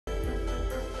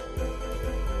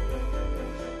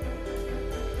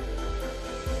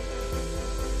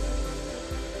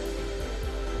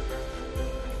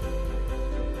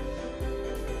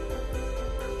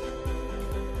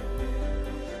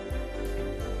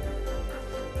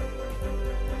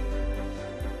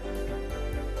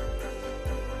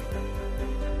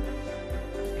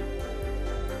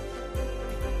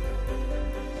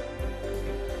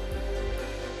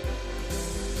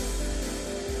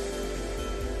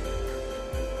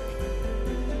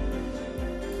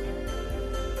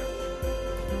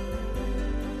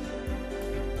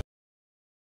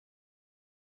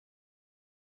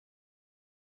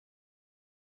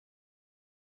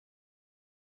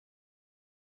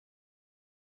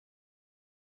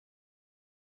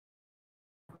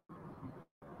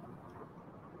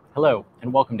Hello,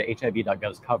 and welcome to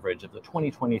HIV.gov's coverage of the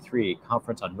 2023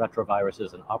 Conference on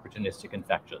Retroviruses and Opportunistic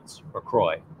Infections, or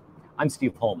CROI. I'm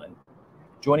Steve Holman.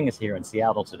 Joining us here in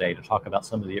Seattle today to talk about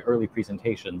some of the early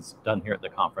presentations done here at the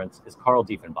conference is Carl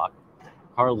Dieffenbach.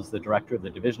 Carl is the director of the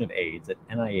Division of AIDS at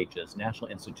NIH's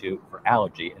National Institute for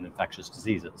Allergy and Infectious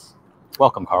Diseases.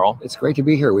 Welcome, Carl. It's great to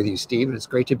be here with you, Steve, and it's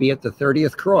great to be at the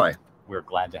 30th CROI. We're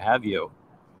glad to have you.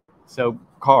 So,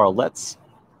 Carl, let's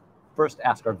first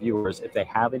ask our viewers if they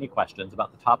have any questions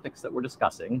about the topics that we're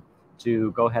discussing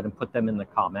to go ahead and put them in the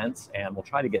comments, and we'll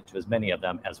try to get to as many of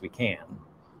them as we can.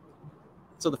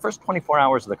 So the first 24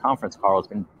 hours of the conference, Carl, has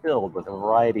been filled with a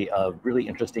variety of really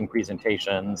interesting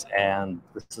presentations, and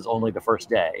this is only the first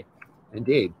day.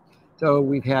 Indeed. So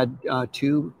we've had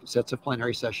two sets of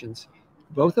plenary sessions,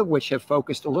 both of which have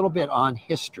focused a little bit on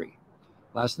history.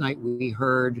 Last night we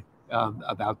heard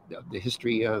about the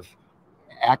history of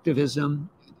activism,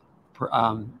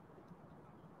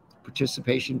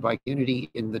 participation by community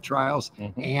in the trials,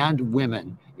 and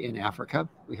women in Africa.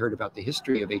 We heard about the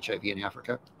history of HIV in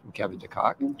Africa from Kevin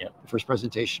DeCock. Yep. The first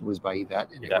presentation was by Yvette.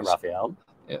 Raphael.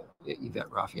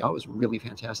 Yvette Raphael was really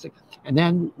fantastic. And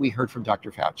then we heard from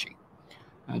Dr. Fauci.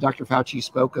 Dr. Fauci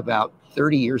spoke about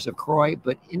 30 years of CROI,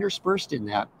 but interspersed in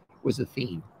that was a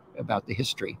theme about the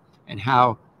history and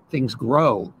how things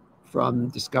grow from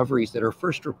discoveries that are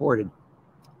first reported,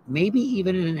 maybe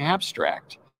even in an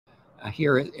abstract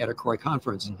here at a CROI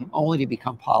conference, only to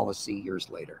become policy years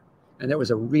later. And that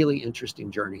was a really interesting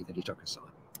journey that he took us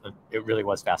on. It really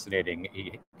was fascinating.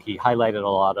 He highlighted a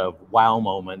lot of wow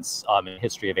moments in the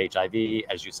history of HIV,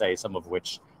 as you say, some of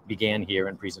which began here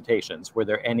in presentations. Were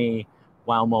there any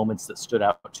wow moments that stood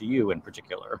out to you in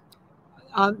particular?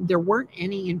 There weren't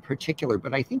any in particular,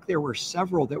 but I think there were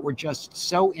several that were just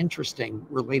so interesting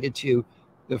related to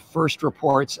the first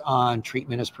reports on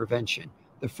treatment as prevention,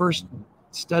 the first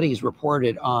studies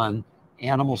reported on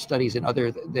animal studies and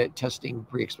other that testing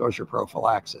pre-exposure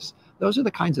prophylaxis. Those are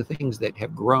the kinds of things that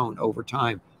have grown over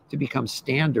time to become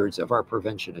standards of our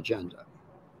prevention agenda.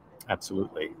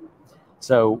 Absolutely.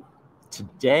 So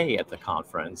today at the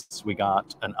conference, we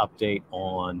got an update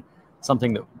on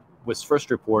something that was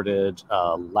first reported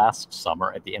last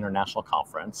summer at the international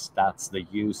conference. That's the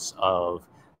use of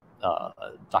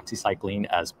doxycycline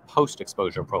as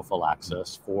post-exposure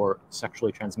prophylaxis for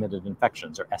sexually transmitted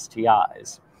infections, or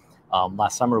STIs.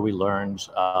 Last summer, we learned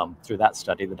through that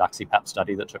study, the DoxyPEP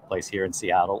study that took place here in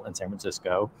Seattle and San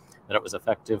Francisco, that it was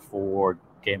effective for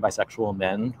gay and bisexual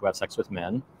men who have sex with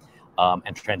men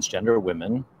and transgender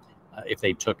women if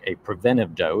they took a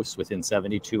preventive dose within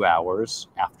 72 hours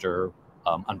after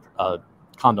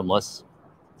condomless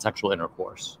sexual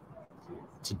intercourse.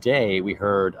 Today, we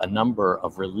heard a number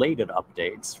of related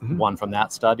updates, one from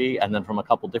that study and then from a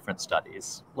couple different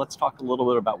studies. Let's talk a little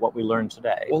bit about what we learned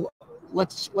today. Well,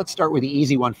 let's start with the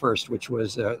easy one first, which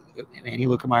was Annie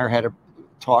Lukemeyer had a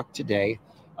talk today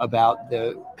about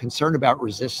the concern about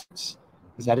resistance,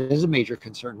 because that is a major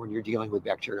concern when you're dealing with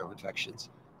bacterial infections.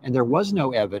 And there was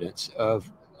no evidence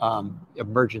of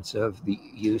emergence of the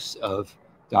use of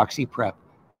doxyprep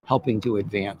helping to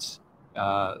advance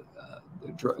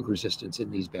drug resistance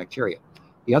in these bacteria.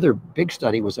 The other big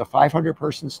study was a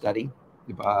 500-person study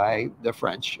by the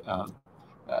French,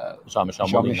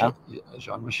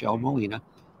 Jean-Michel Molina,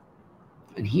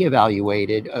 and he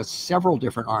evaluated several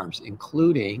different arms,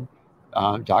 including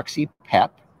doxypep,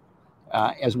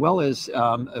 as well as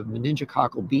a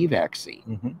meningococcal B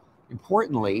vaccine.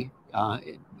 Importantly,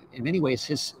 in many ways,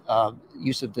 his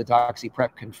use of the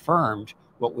doxyprep confirmed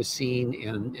what was seen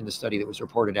in the study that was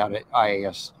reported out at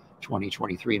IAS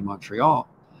 2023 in Montreal.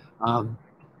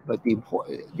 But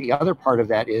the other part of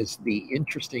that is the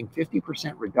interesting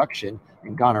 50% reduction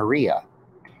in gonorrhea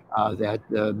that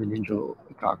the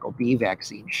meningococcal B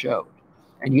vaccine showed.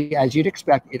 And as you'd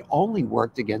expect, it only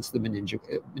worked against the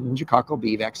meningococcal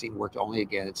B vaccine, worked only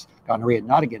against gonorrhea,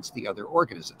 not against the other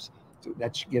organisms. So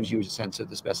that gives you a sense of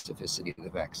the specificity of the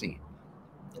vaccine.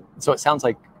 So it sounds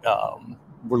like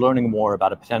we're learning more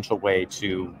about a potential way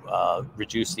to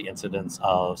reduce the incidence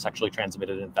of sexually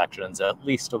transmitted infections, at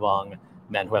least among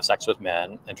men who have sex with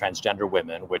men and transgender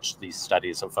women, which these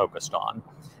studies have focused on.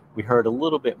 We heard a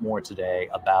little bit more today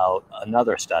about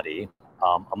another study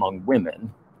among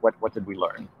women. What did we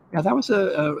learn? Yeah, that was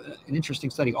an interesting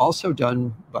study also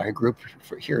done by a group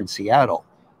here in Seattle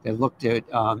that looked at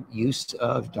use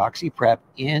of doxyprep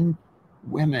in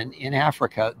women in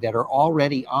Africa that are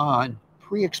already on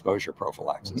pre-exposure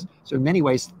prophylaxis. So in many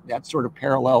ways, that sort of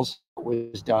parallels what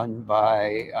was done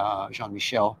by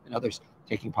Jean-Michel and others,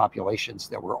 taking populations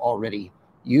that were already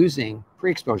using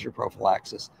pre-exposure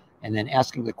prophylaxis and then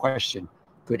asking the question,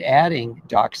 could adding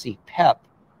doxypep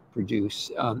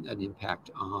produce an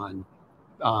impact on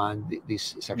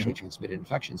these sexually transmitted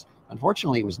infections.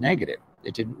 Unfortunately, it was negative.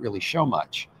 It didn't really show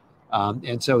much.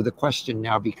 And so the question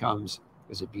now becomes,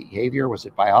 was it behavior? Was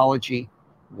it biology?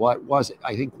 What was it?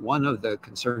 I think one of the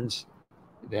concerns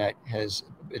that has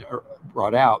been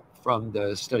brought out from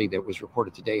the study that was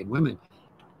reported today in women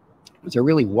was there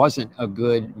really wasn't a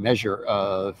good measure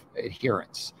of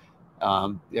adherence.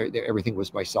 Everything was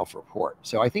by self-report.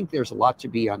 So I think there's a lot to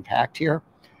be unpacked here.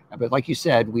 But like you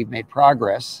said, we've made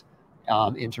progress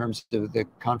in terms of the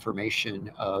confirmation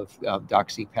of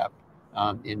doxy-PEP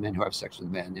in men who have sex with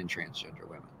men and transgender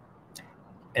women.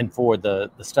 And for the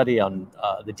study on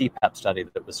the DPEP study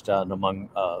that was done among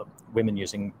women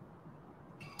using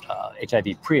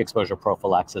HIV pre-exposure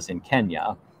prophylaxis in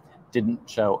Kenya, didn't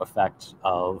show effect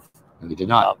of we did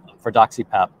not for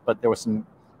doxy-PEP, but there was some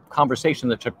conversation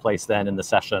that took place then in the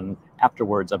session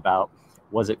afterwards about,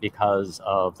 was it because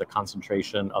of the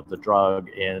concentration of the drug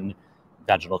in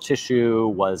vaginal tissue?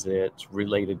 Was it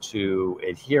related to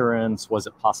adherence? Was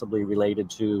it possibly related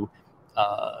to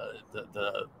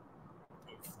the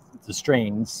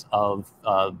strains of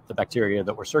the bacteria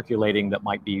that were circulating that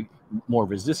might be more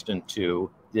resistant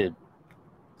to the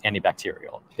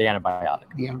antibacterial, the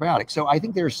antibiotic? So I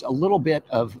think there's a little bit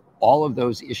of all of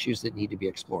those issues that need to be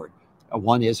explored.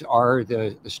 One is, are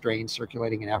the strains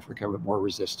circulating in Africa more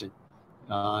resistant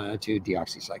to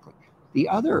deoxycycline? The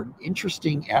other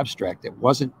interesting abstract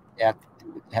that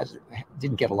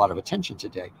didn't get a lot of attention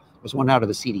today was one out of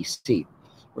the CDC,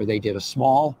 where they did a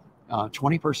small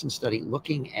 20-person study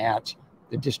looking at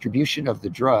the distribution of the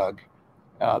drug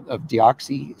of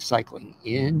deoxycycline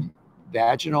in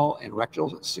vaginal and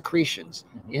rectal secretions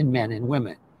in men and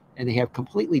women. And they have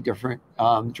completely different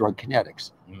drug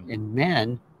kinetics. In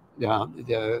men,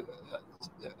 the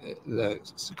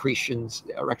secretions,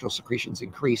 rectal secretions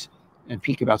increase and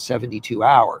peak about 72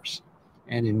 hours.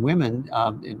 And in women,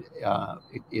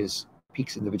 it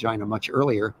peaks in the vagina much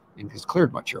earlier and is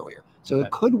cleared much earlier. So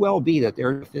it could well be that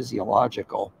there's a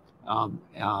physiological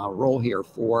role here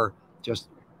for just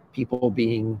people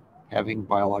having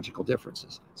biological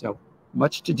differences. So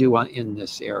much to do in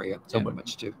this area. So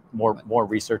more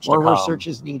research. More research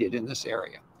is needed in this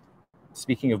area.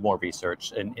 Speaking of more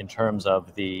research, in terms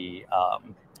of the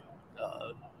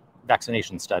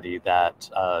vaccination study that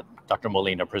Dr.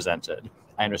 Molina presented,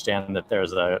 I understand that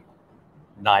there's a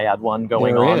NIAID one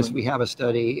going on. There is. We have a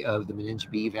study of the meninge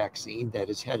B vaccine that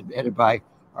is headed by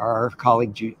our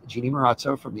colleague Jeannie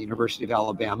Marazzo from the University of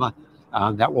Alabama.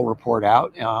 That will report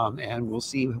out, and we'll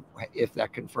see if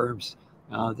that confirms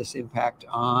this impact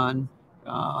on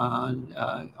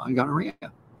gonorrhea.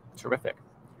 Terrific.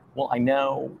 Well, I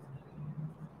know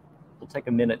we'll take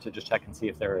a minute to just check and see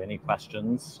if there are any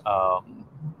questions.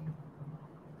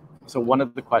 So one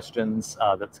of the questions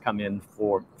that's come in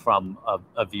from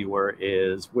a viewer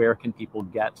is, where can people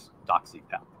get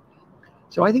doxy-PEP?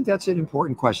 So I think that's an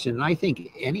important question. And I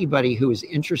think anybody who is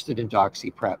interested in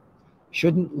doxy-PEP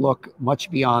shouldn't look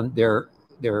much beyond their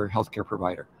healthcare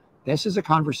provider. This is a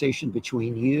conversation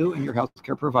between you and your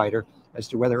healthcare provider as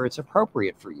to whether it's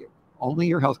appropriate for you. Only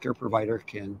your healthcare provider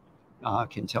can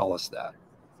tell us that.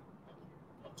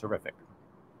 Terrific.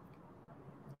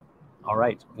 All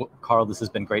right, well, Carl, this has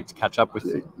been great to catch up with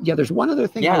you. Yeah, there's one other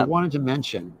thing I wanted to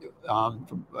mention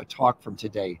from a talk from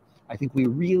today. I think we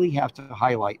really have to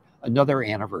highlight another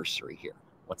anniversary here.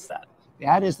 What's that?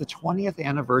 That is the 20th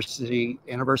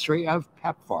anniversary of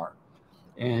PEPFAR.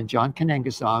 And John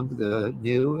Kanengasong, the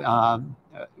new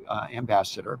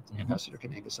ambassador, Ambassador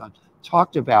Kanengasong,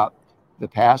 talked about the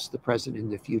past, the present,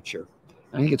 and the future.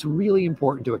 I think it's really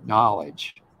important to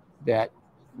acknowledge that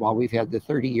while we've had the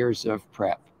 30 years of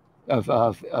PrEP,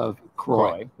 of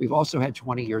CROI, we've also had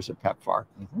 20 years of PEPFAR.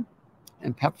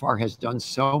 And PEPFAR has done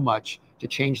so much to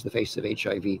change the face of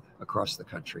HIV across the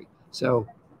country. So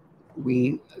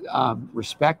we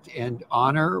respect and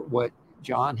honor what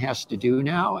John has to do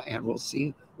now, and we'll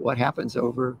see what happens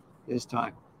over his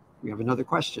time. We have another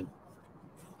question.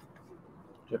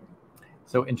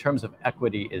 So in terms of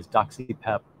equity, is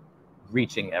doxy-PEP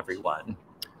reaching everyone?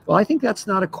 Well, I think that's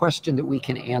not a question that we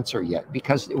can answer yet,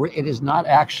 because it is not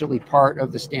actually part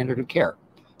of the standard of care.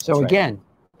 So again,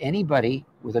 anybody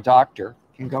with a doctor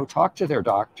can go talk to their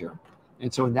doctor.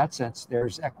 And so in that sense,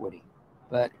 there's equity.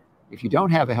 But if you don't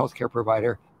have a healthcare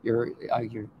provider,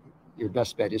 your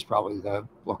best bet is probably the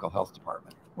local health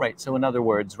department. Right. So in other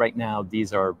words, right now,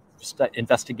 these are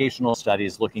investigational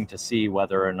studies looking to see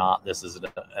whether or not this is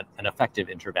an effective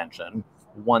intervention.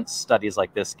 Once studies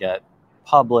like this get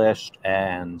published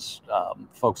and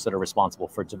folks that are responsible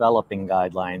for developing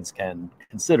guidelines can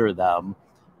consider them,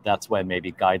 that's when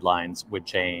maybe guidelines would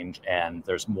change and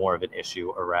there's more of an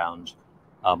issue around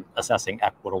assessing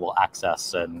equitable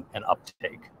access and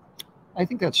uptake. I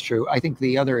think that's true. I think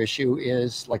the other issue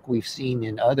is, like we've seen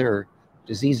in other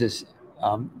diseases,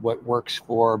 what works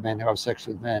for men who have sex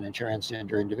with men and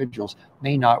transgender individuals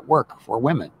may not work for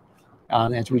women.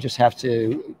 And so we just have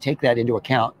to take that into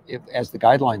account as the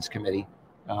guidelines committee,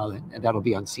 and that'll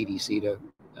be on CDC to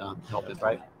help. That's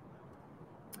right.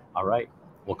 All right.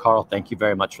 Well, Carl, thank you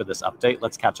very much for this update.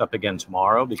 Let's catch up again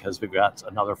tomorrow because we've got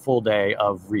another full day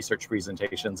of research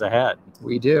presentations ahead.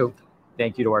 We do.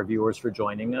 Thank you to our viewers for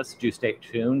joining us. Do stay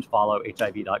tuned. Follow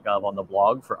hiv.gov on the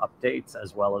blog for updates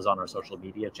as well as on our social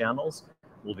media channels.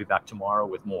 We'll be back tomorrow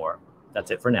with more.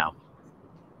 That's it for now.